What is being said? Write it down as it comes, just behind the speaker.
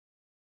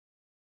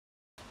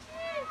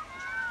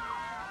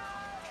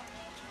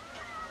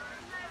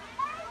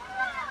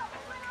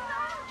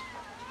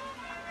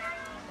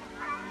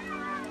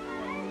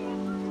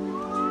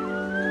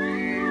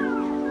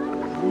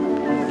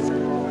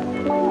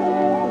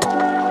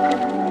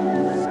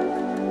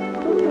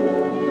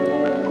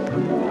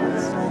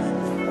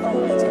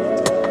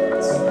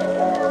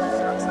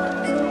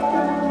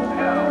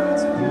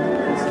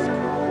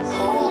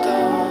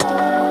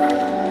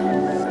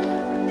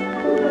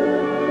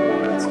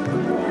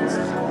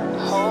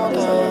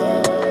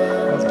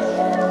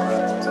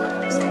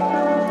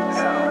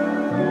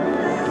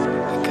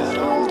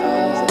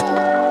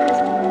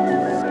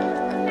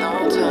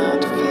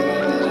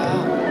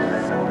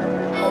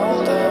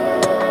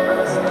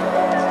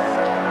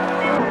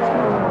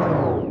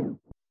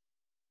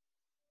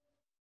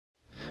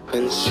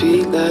When the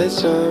street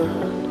lights on,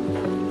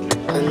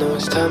 I know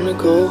it's time to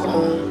go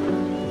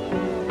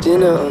home.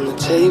 Dinner on the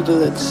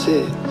table at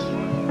 6,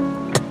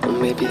 or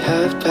maybe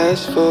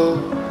 4:30.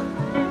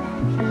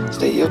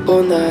 Stay up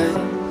all night,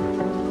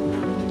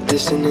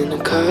 listening to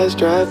cars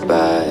drive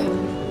by.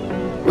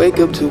 Wake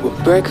up to a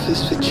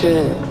breakfast for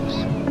champs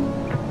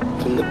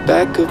from the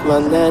back of my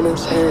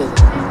nana's hand.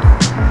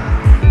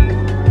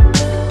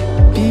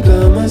 Be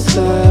by my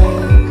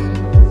side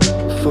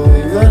before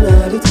we run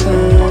out of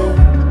time.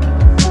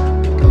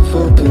 I've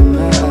opened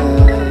my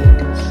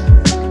eyes,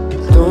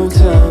 no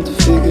time to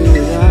figure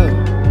it out.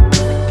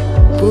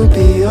 We'll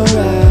be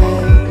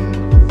alright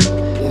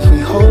if we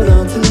hold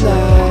on to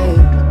life.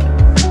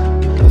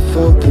 I've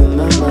opened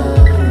my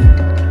mind,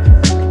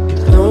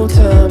 no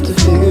time to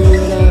figure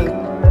it out.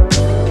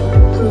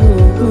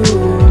 Ooh, ooh,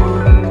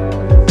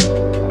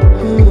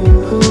 ooh,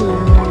 ooh.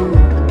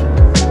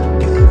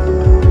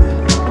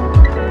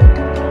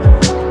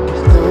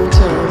 No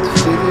time to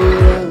figure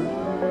it out.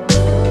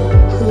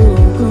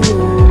 Ooh, ooh,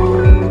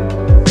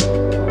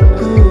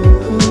 ooh,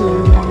 ooh.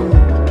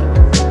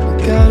 We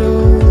got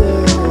older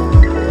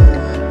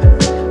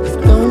with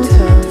no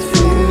time to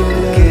figure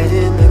it out. Get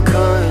in the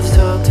car, it's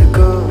time to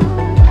go.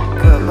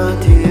 Got my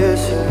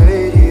DS and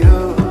radio.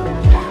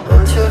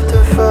 On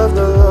chapter 5,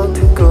 not long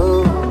to go.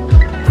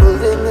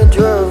 Pulled in the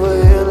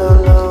driveway and I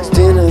long.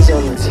 Dinner's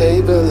on the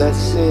table at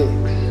 6.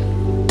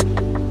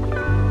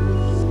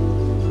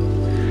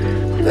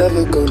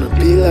 Never gonna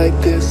be like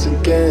this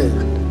again.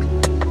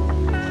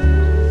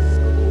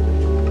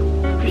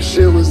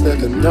 Shit was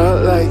never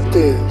not like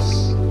this.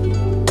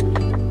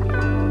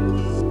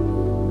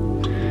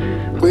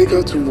 Wake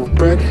up to a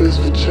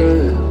breakfast for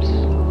champs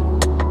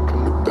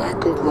from the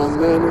back of my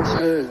nana's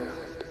hand.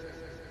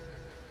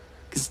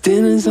 Cause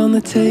dinner's on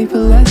the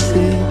table at 6.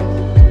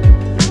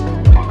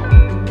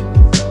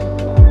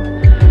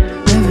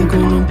 Never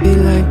gonna be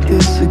like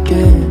this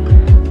again.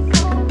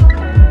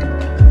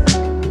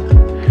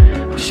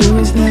 Sure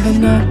it's never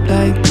not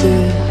like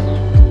this.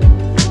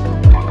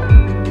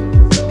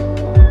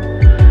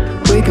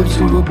 Wake up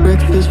to a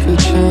breakfast for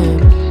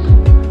champs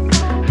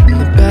in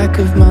the back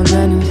of my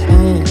nana's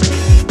hand.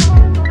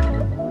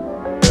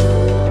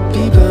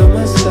 Be by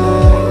my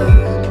side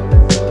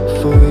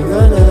before we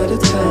run out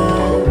of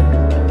time.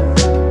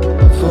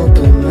 I've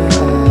opened my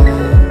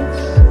eyes,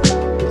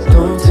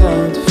 no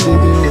time to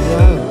figure it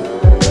out.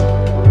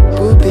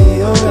 We'll be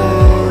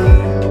alright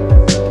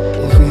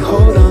if we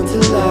hold on to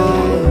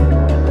life.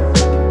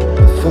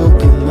 I've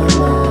opened my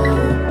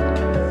mind,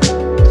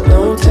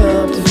 no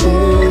time to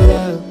figure it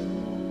out.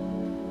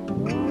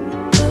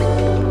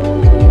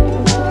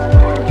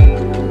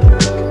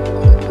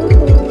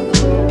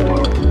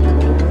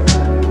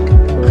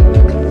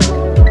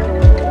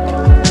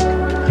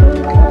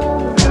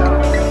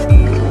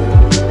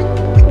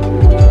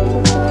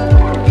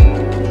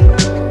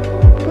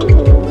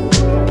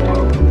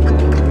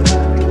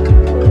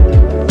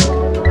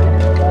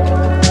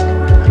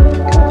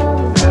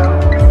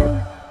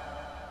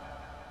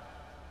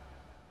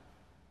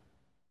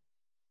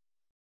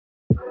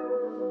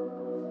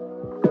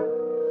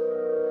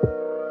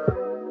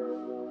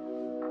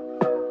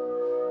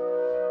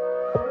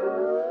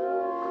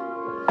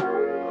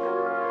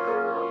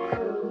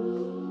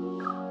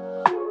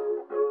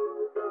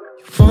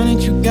 Want it,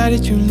 you got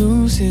it, you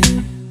lose it,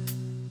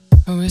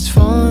 or it's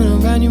falling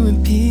around you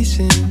in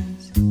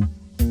pieces.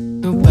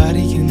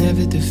 Nobody can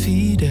ever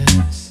defeat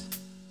us.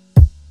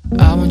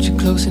 I want you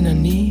close and I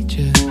need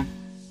you.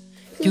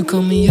 You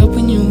call me up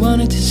when you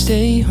wanted to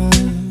stay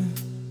home,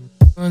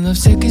 or love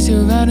sick cause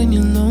you're out and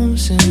you're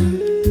lonesome.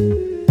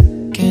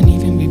 Can't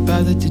even be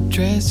bothered to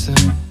dress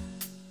up.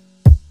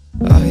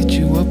 I'll hit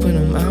you up when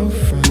I'm out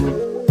front.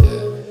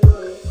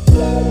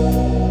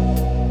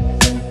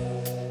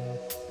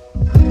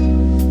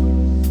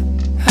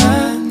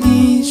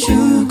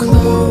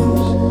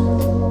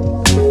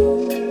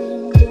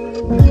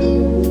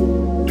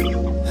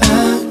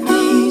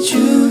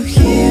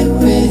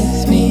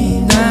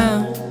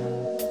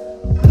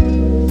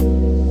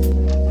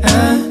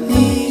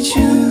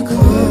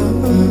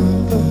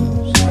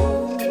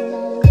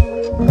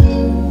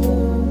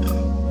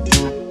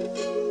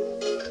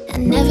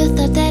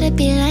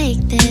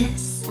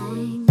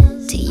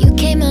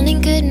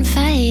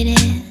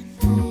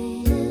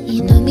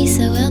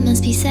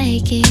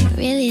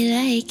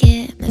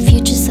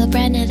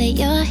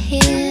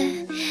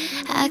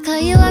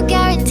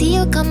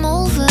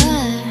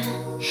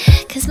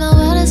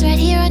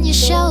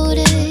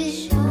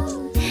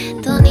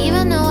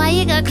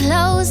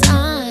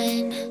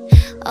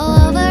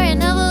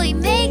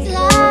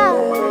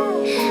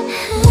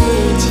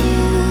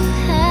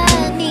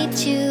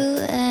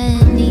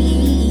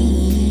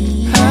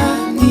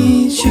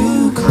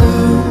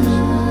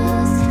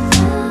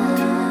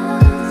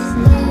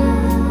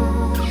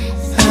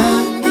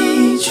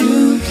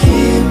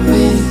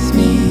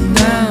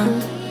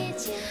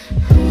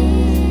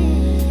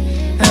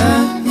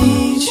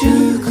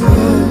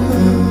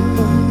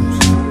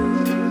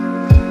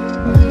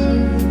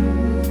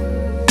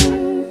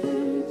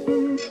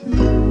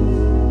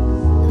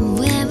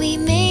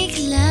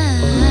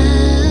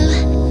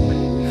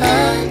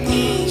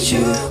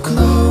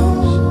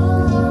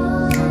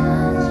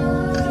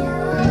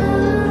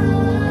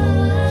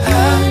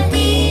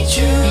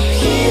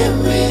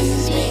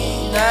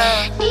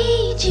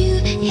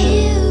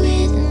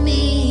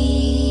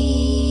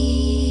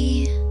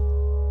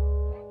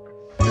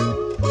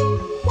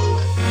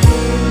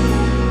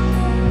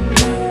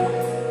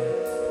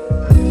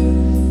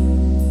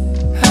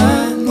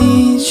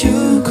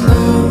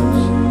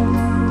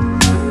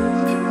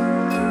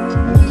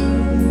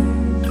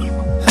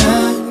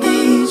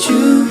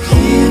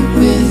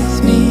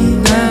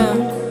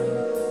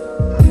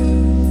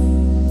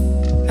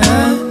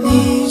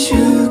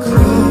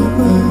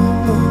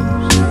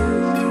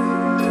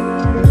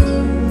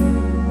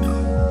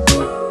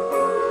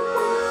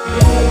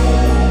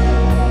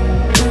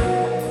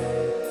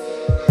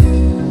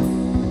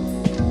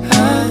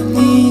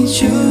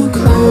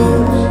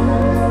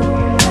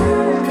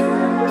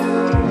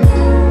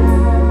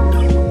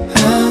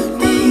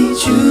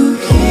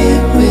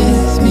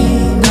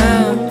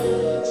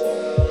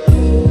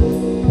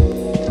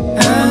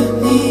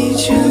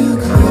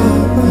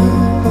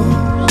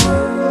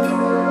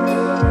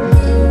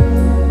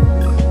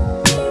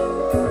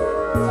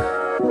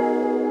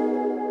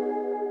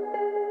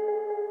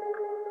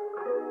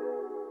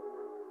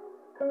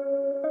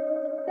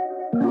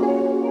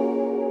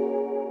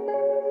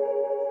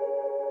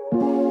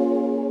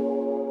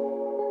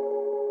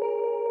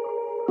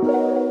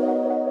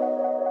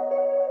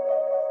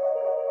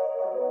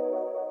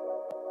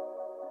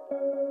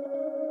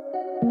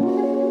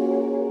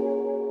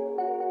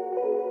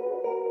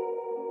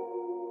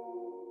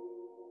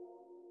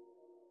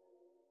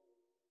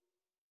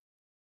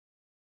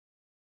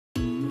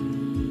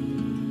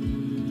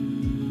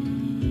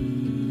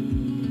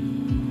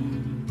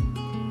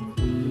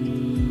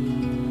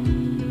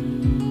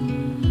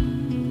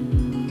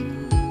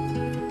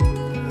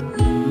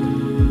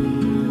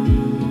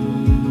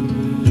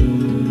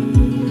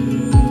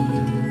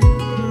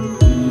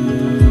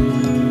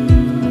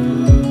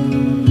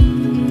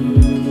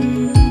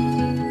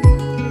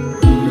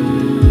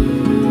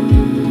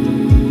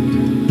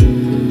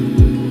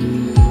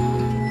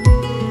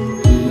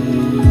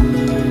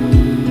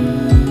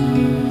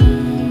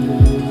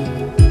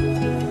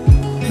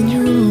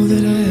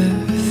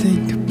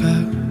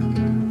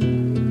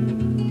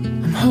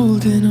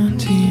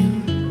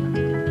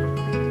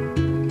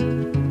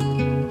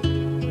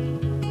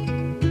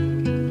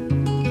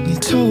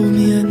 told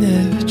me I'd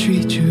never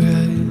treat you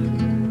right.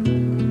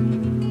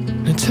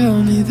 Now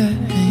tell me that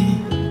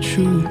ain't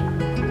true.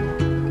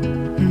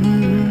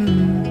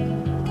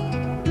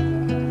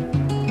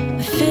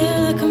 I feel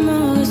like I'm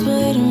always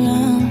waiting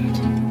around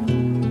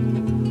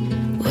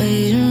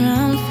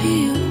for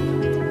you.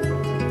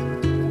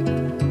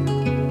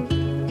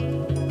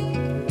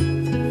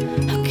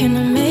 How can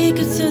I make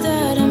it so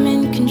that I'm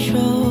in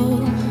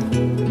control,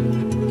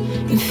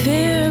 in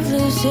fear of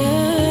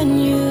losing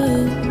you?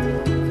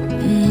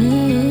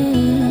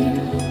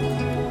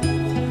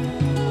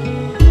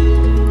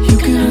 You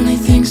can only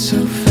think so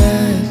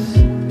fast.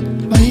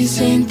 Why you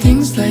saying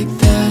things like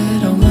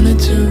that? I wanted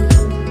to,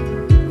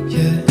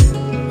 yeah,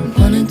 I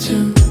wanted to.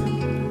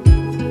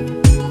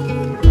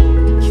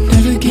 You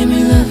never gave me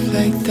love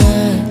like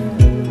that,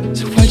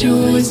 so why'd you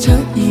always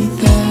tell me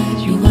that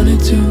you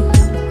wanted to?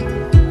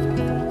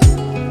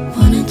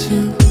 Wanted to,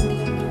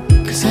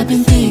 'cause I've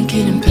been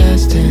thinking in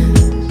past tense.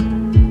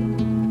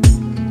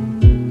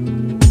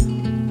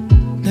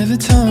 Never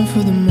time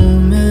for the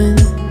moment,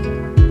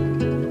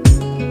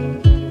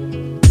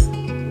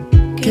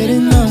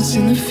 getting lost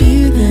in the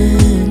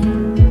feeling.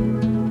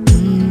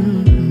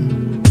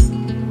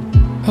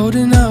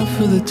 Holding out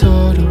for the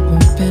door to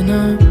open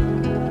up,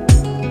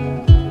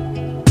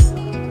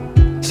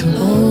 so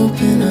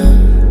open up.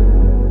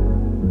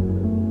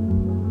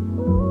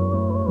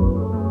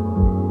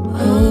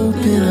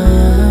 Open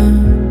up,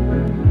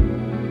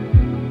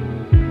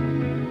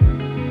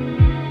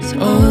 so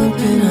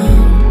open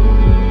up.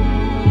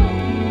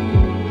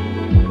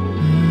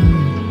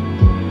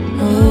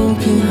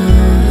 Open up.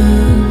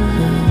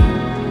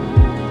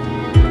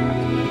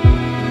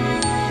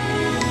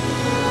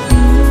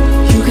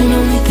 You can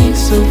only think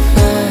so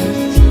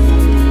fast.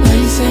 Why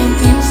you saying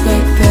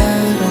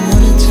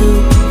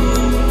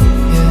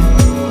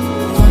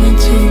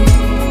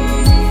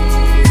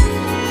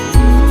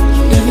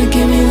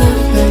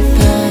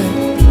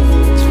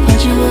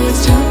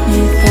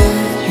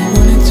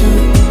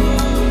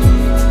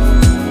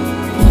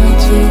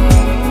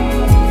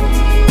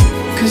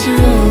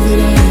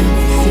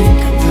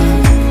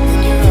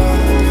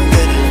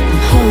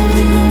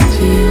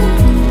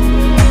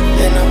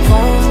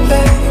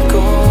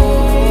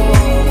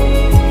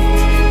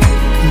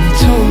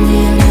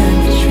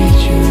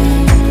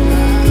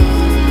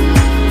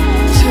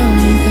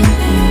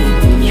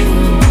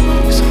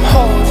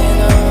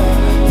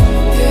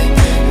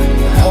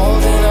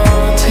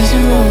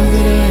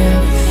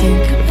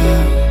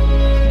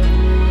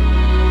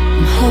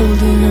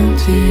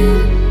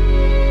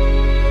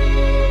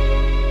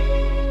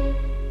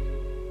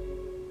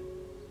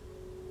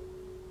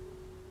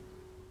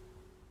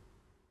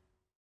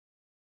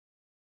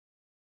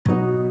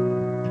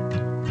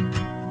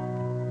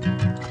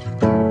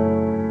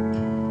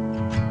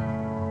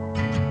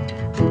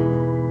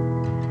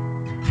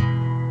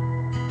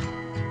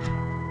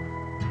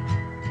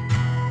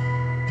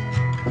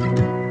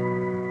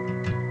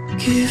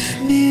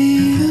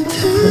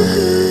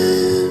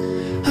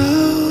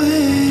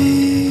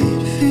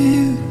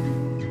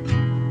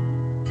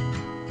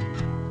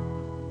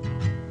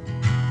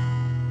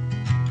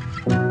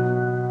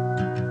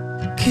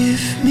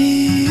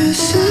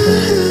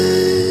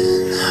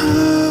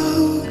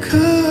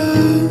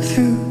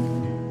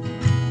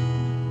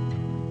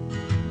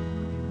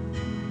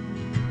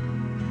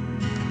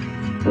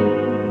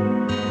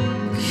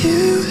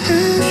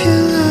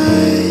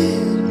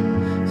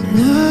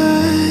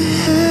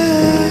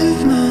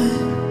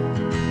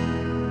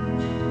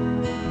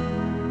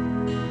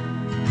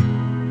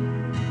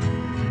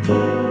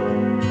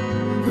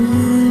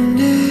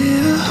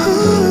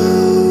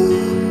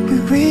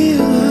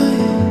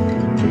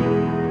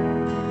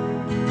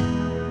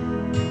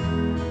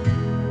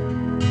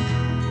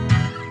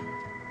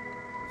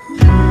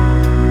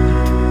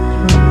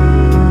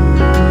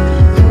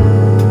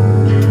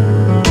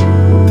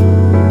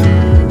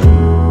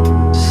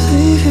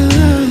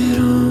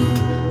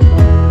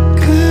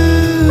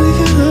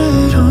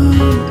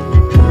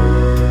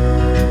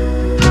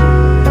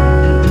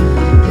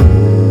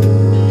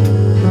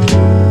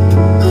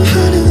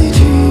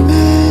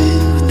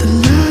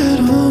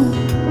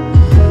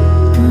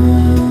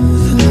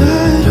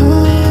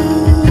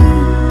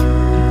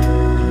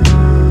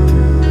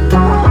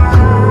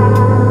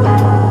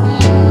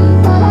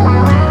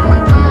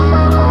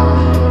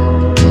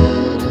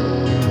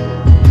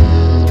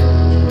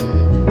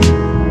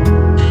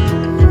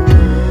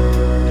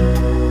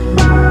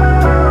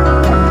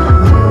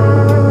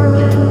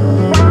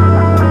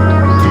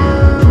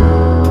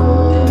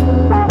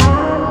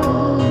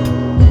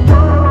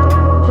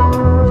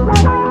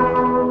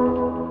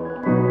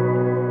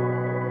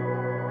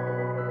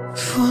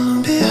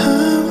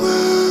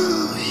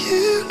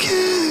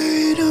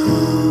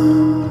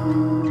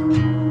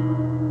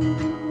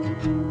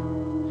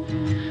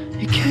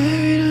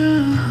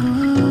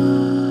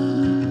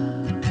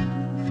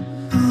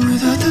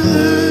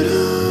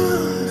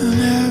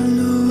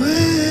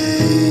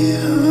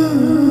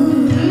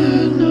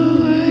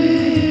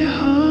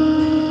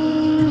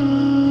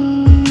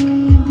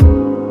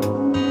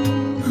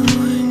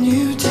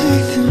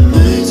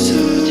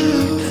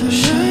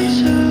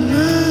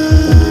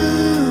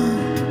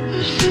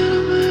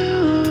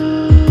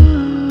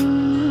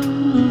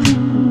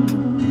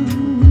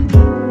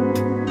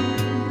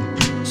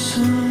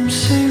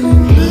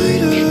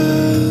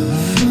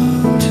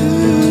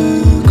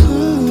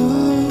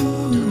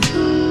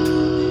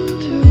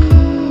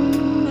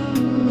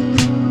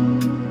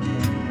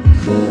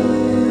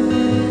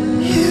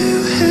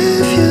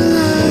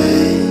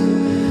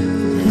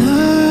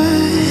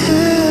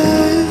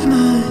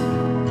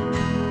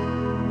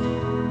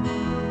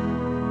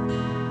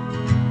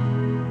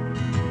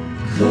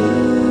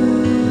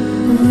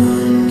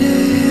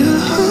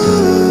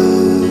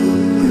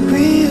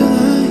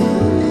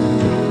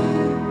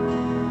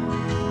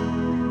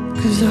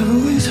 'cause I've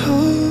always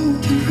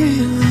hoped you'd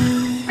realize.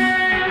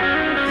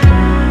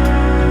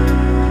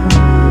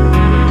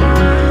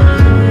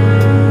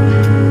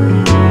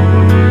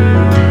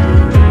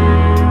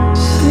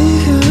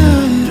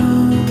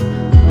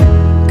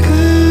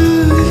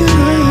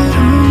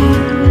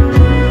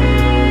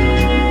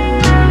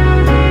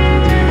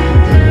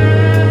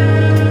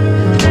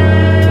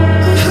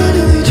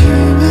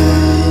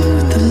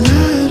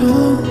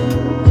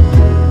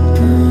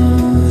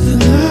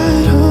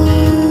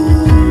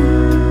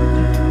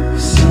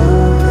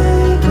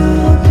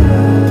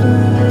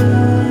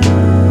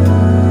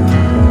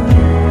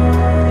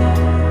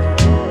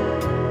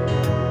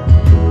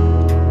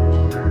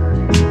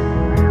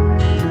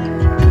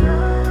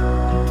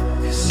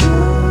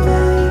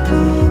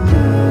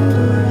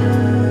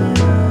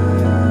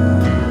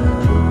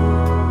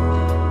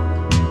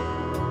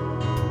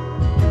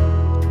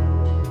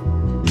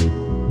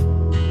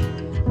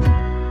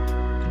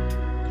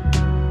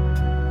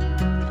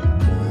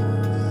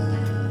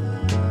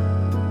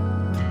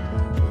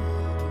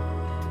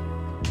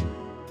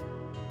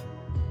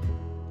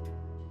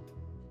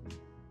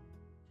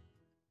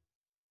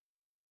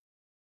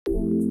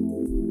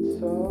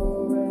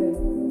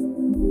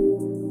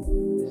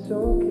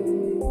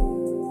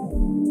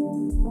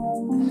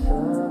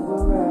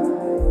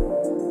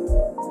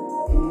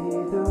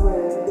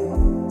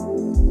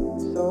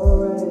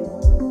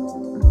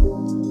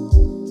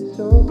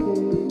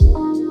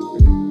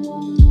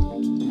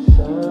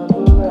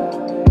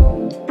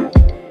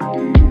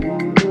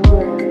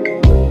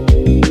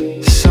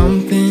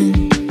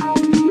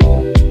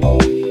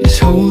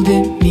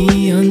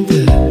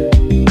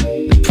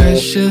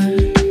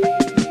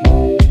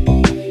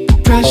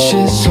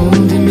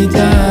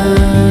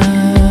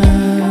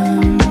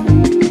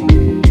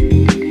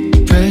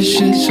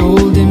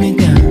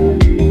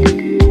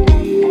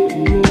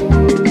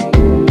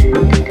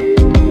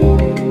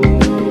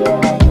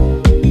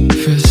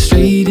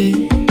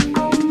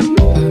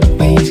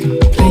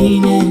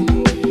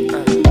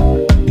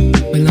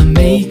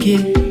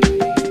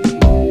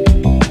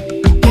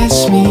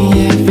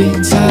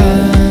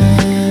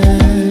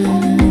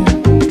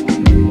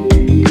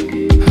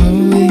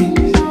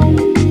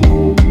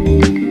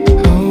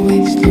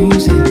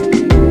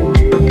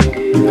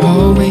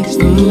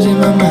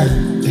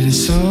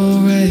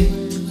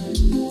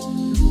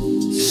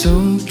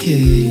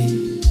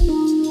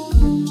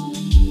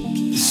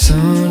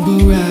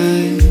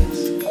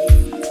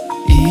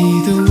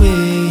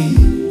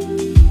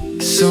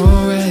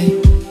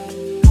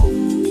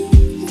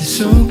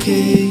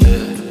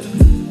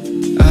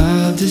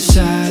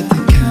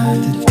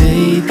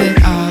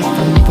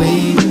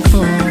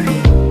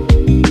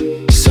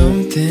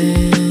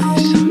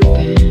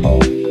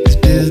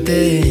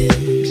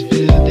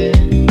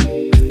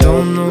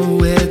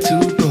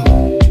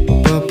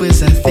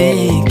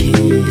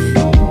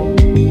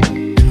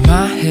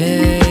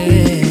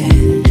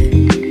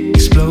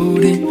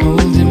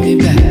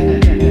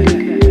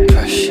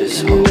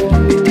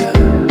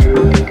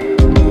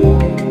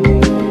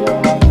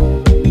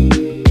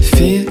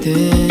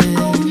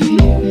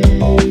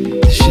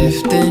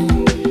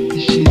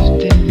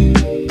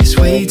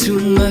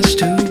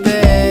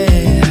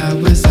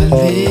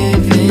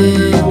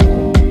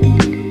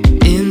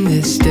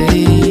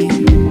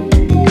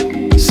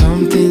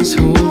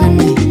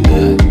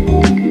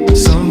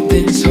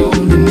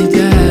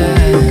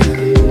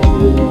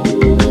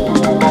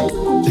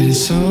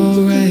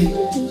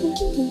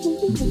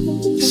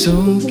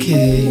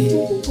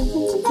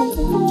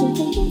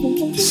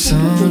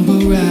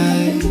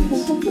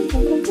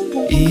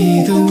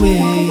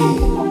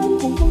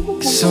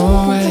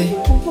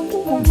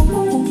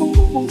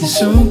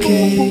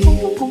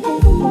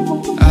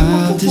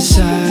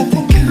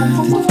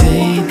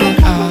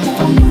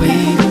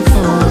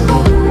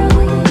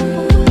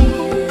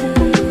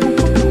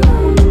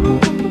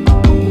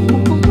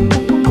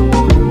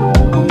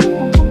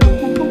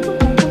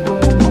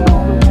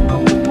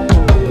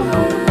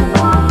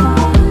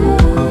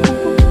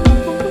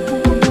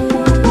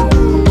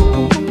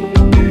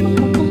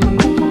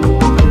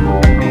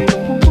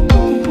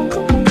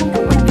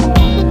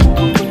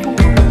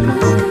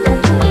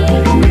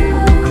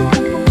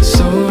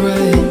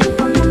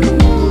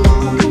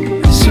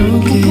 So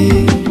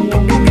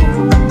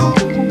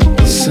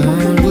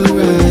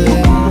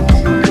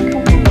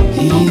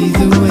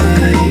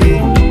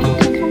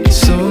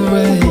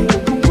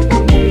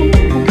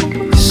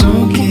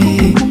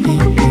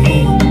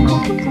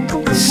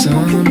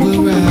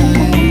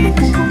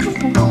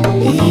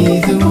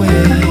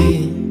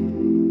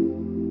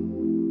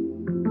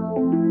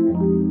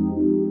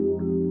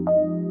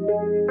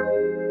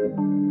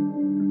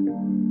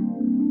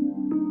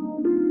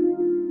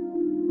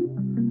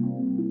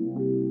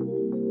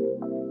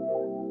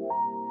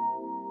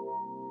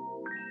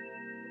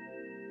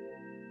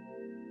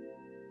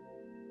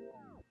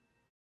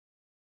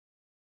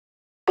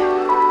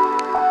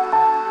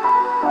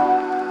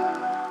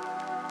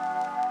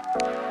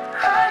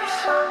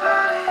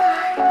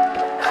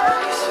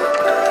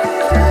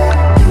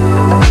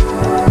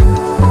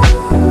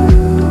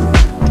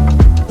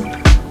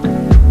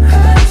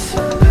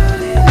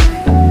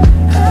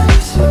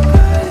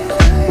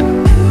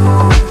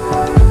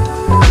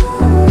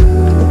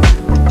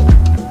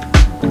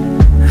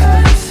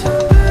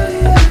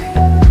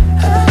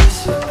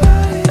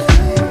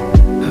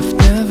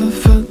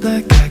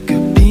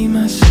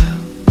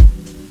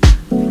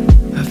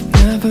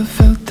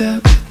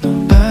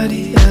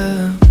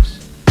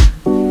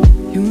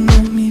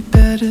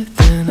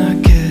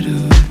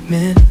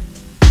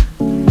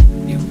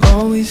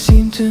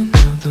seem to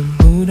know the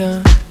mood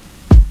I'm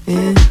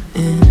in.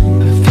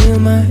 I feel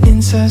my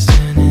insides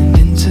turning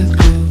into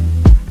glue.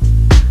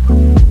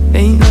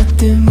 Ain't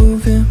nothing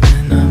moving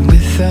when I'm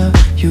without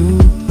you.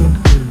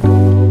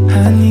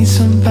 I need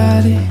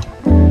somebody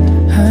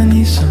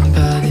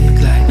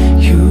like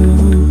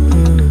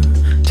you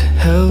to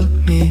help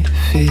me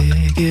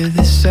figure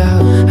this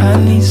out.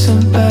 I need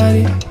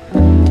somebody like,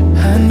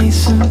 I need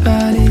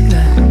somebody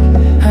like you.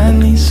 I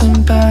need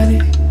somebody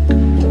like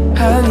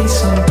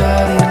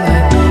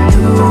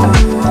you.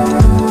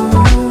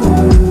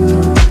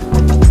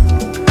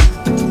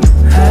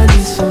 I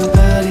need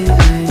somebody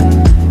like,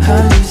 I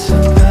need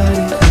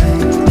somebody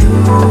like you.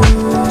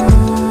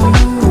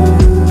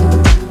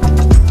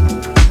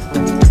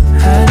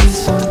 I need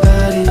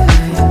somebody like,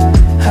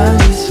 I need somebody like you. I need somebody like, I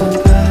need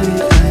somebody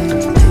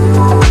like you.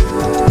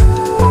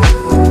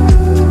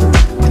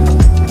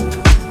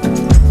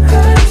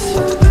 I need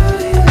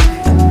somebody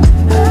like,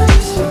 I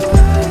need somebody like.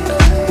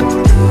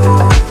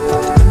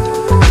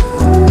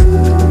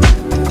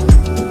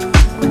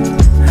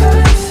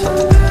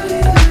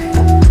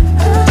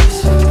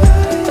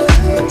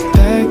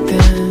 Back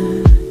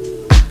then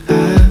I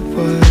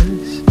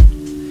was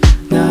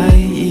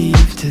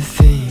naive to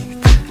think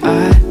that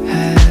I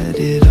had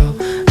it all.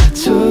 I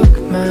took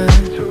my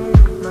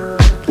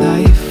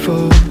life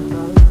for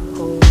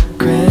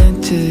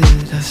granted.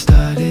 I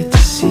started to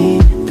see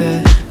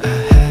that I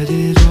had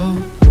it all.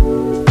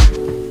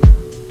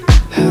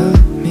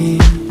 Help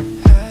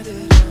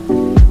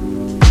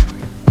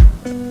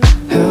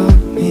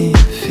me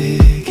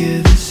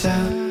figure this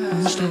out.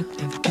 Won't stop,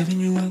 never giving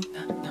you up.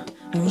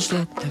 Won't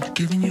stop, never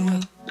giving you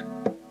up.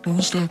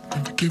 Won't stop,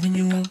 never giving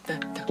you up.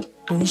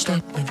 Won't stop,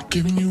 never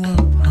giving you up.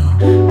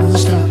 Won't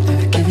stop, never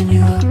giving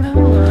you up.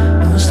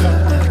 Won't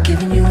stop, never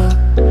giving you up.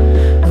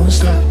 Won't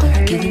stop, never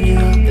giving you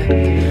up.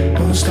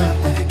 Won't stop,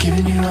 never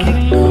giving you up.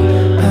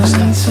 I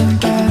need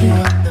somebody, I need somebody,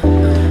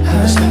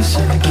 I need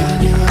somebody,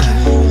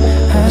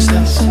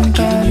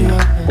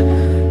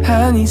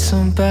 I need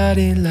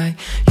somebody like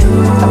you.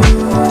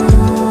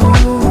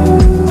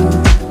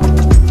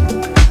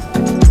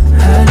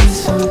 I need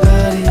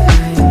somebody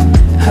like,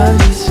 I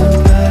need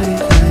somebody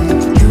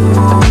like you.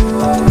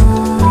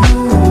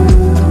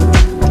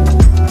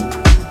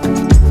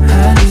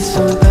 I need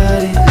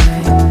somebody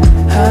like,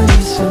 I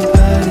need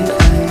somebody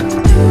like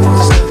you.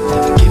 Won't stop,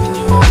 never giving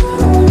you up.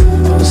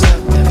 Won't stop,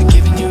 never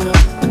giving you up.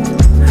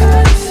 I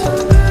need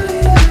somebody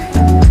like,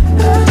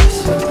 I need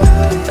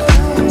somebody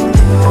like you.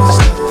 Won't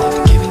stop,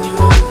 never giving you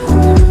up.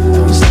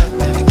 Won't stop,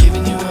 never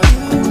giving you up.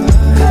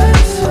 I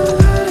need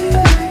somebody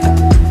like,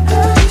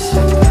 I need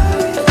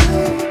somebody like.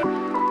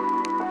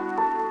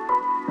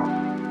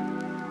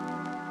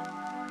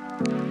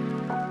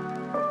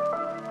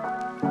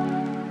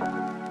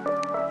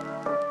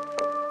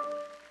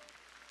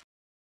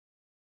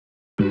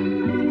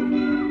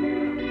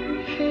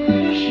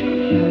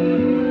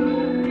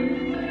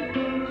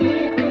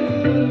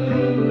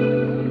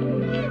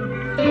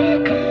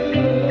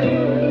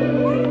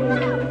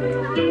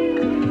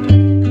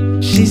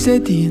 She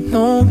said, do you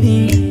know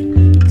me?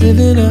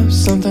 Living up,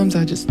 sometimes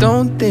I just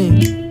don't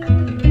think.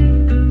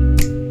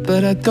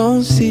 But I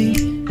don't see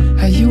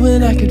how you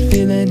and I could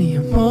feel any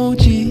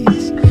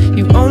emojis.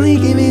 You only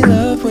give me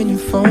love when your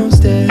phone's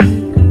dead.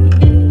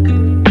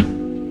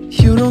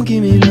 You don't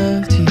give me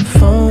love till your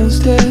phone's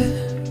dead.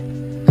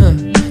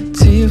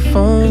 Till your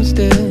phone's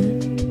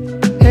dead.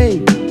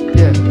 Hey,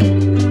 yeah.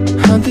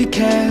 Hunt the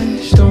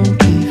cash, don't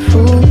be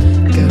fooled.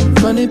 Gotta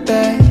run it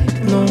back,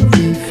 no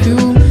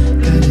refuel.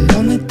 Got it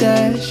on the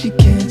dash, you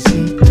can't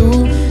see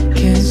through,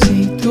 can't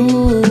see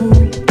through.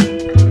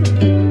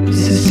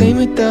 It's the same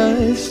with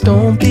us,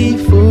 don't be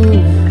fooled.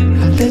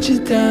 I let you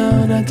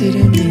down, I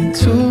didn't mean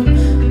to.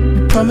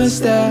 You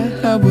promised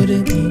that I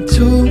wouldn't need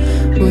to,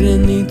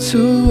 wouldn't need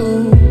to.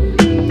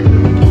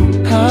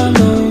 I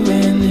know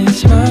when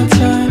it's my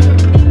time,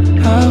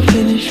 I'll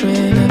finish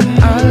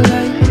whenever I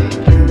like.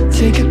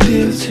 Take a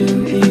pill to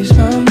ease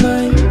my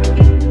mind.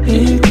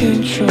 In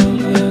control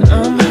when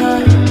I'm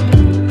high.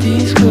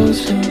 These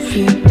clothes don't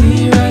fit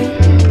me right.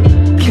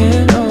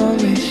 Can't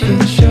always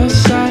fit your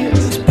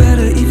size. It's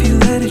better if you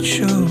let it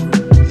show.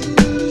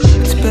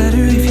 It's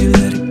better if you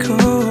let it go.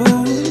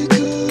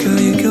 Girl,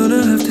 you're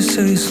gonna have to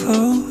say it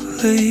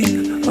slowly.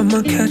 I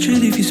might catch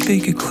it if you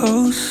speak it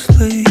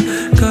closely.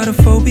 Got a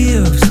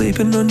phobia of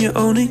sleeping on your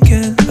own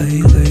again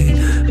lately.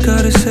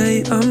 Gotta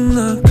say I'm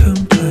not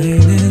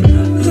complaining.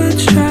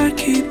 Let's try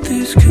keep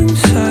this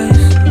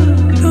concise.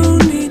 No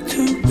need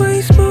to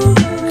waste more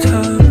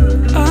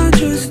time. I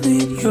just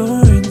need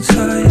your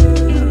insight.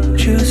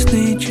 Just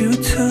need you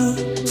to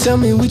Tell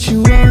me what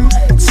you want,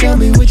 tell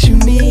me what you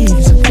need.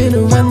 I've been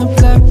around the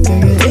block, I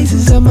got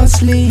aces up my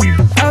sleeve.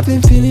 I've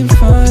been feeling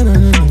fine, I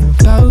don't know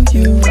about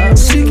you. I'm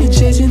sick of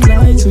chasing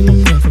lines when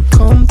you never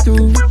come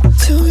through.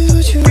 Tell me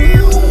what you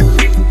want.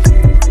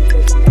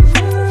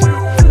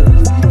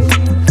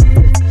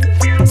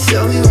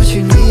 Tell me what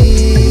you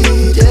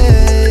need,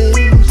 yeah.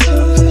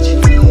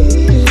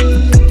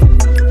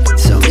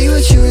 Tell me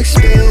what you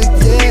expect,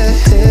 yeah.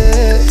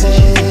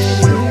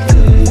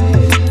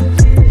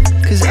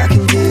 'Cause I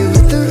can do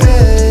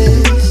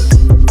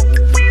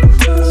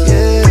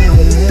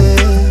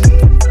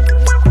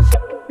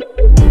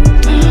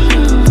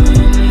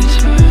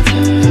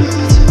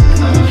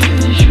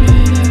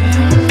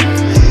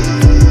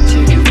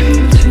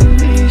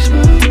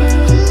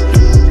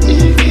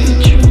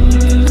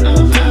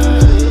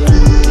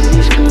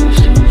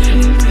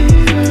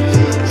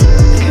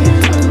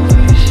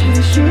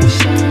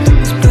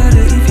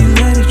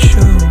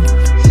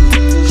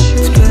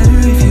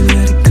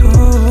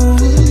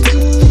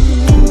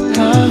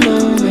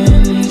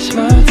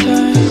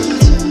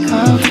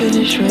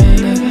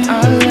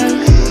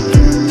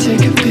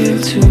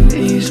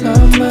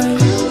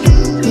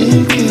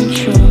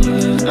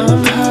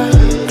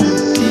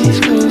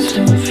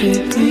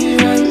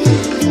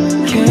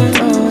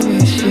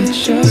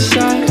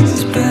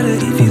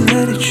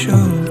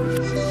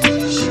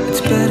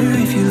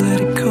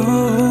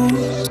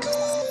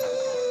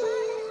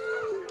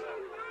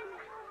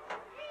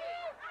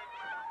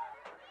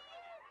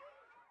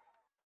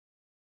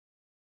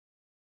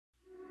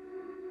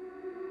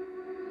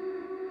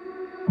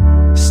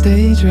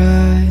Stay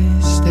dry,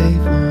 stay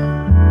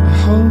warm. I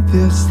hope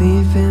you're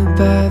sleeping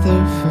by the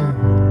phone.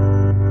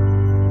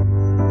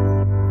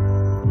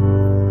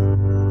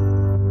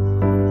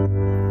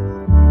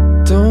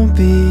 Don't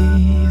be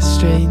a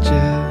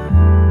stranger.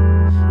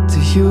 Do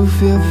you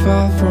feel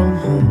far from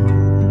home?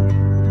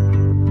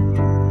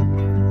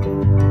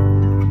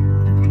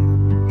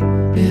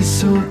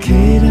 It's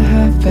okay to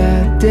have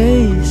bad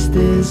days.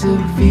 There's a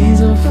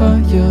reason for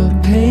your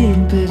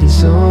pain, but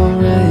it's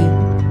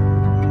alright.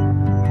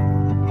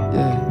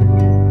 Yeah.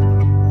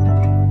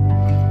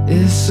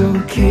 It's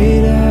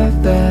okay to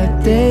have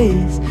bad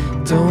days.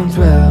 Don't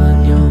dwell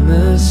on your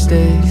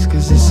mistakes,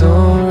 'cause it's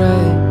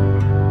alright.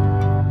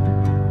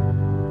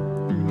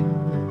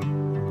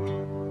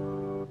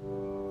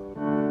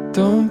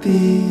 Don't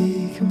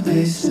be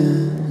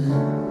complacent,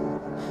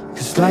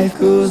 'cause life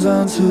goes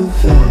on too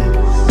fast.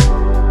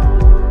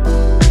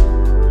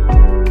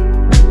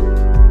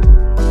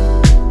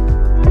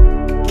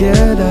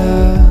 Get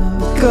up,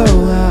 go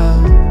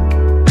out,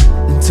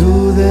 and do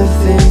the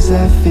things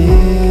that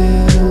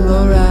feel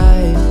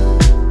alright.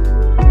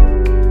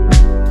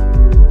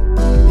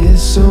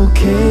 It's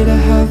okay to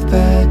have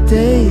bad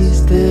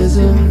days. There's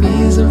a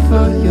reason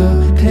for your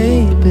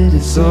pain, but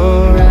it's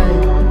alright.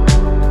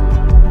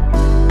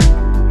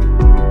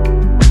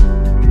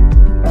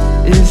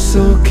 It's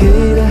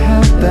okay to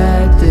have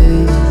bad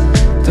days.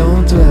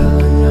 Don't dwell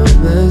on your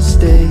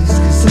mistakes,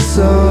 'cause it's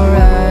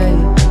alright.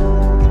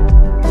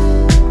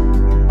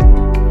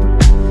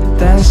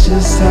 That's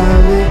just how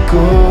it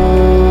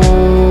goes.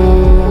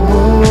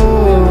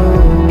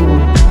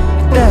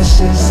 That's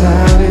just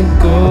how it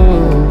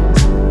goes.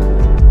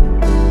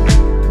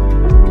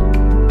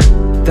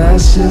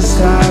 That's just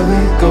how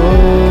it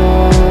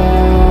goes.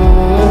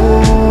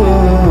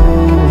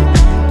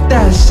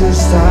 That's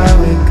just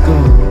how it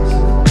goes.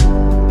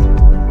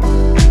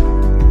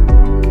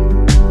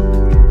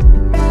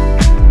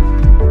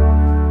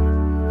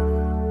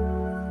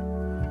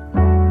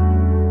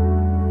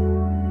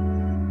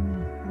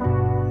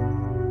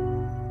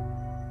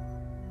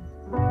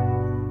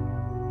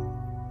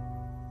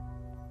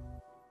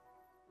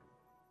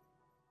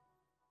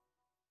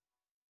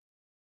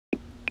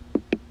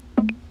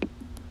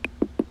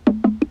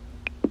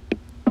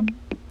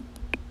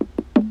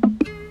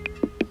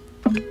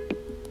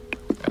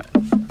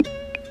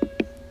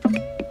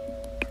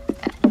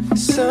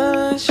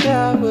 Sun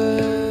shower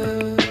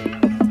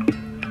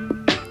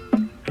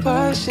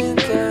washing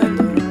down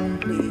on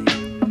me.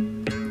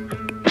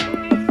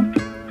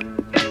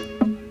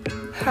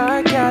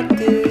 I got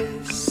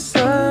this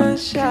sun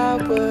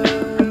shower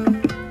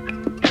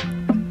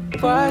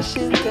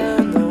washing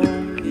down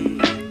on me.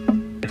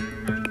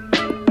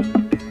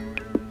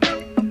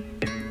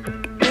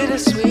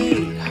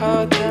 Bittersweet,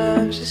 hard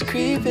times just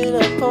creeping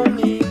up on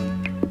me,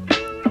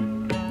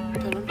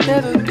 but I'll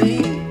never be.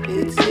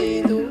 It's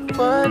either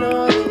one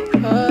or the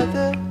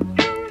other,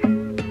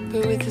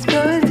 but with this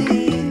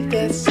melody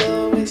that's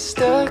always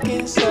stuck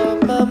inside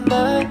my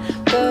mind.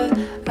 But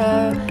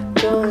I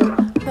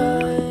don't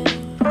mind,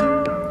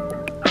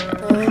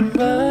 I'm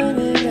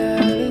running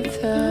out of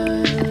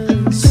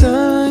time.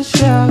 Sun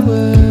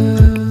shower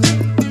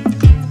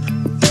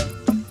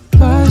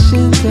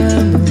washing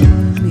down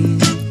on me.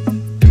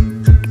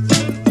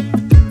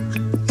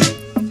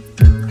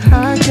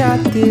 I got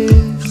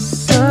this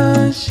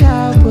sun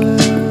shower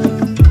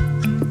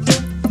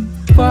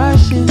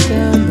washing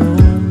down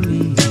on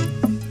me.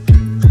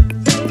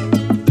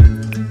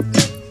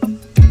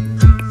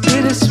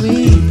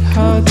 Bittersweet,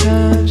 hard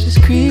times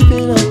just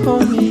creeping up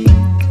on me,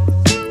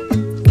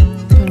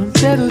 but I'll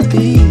never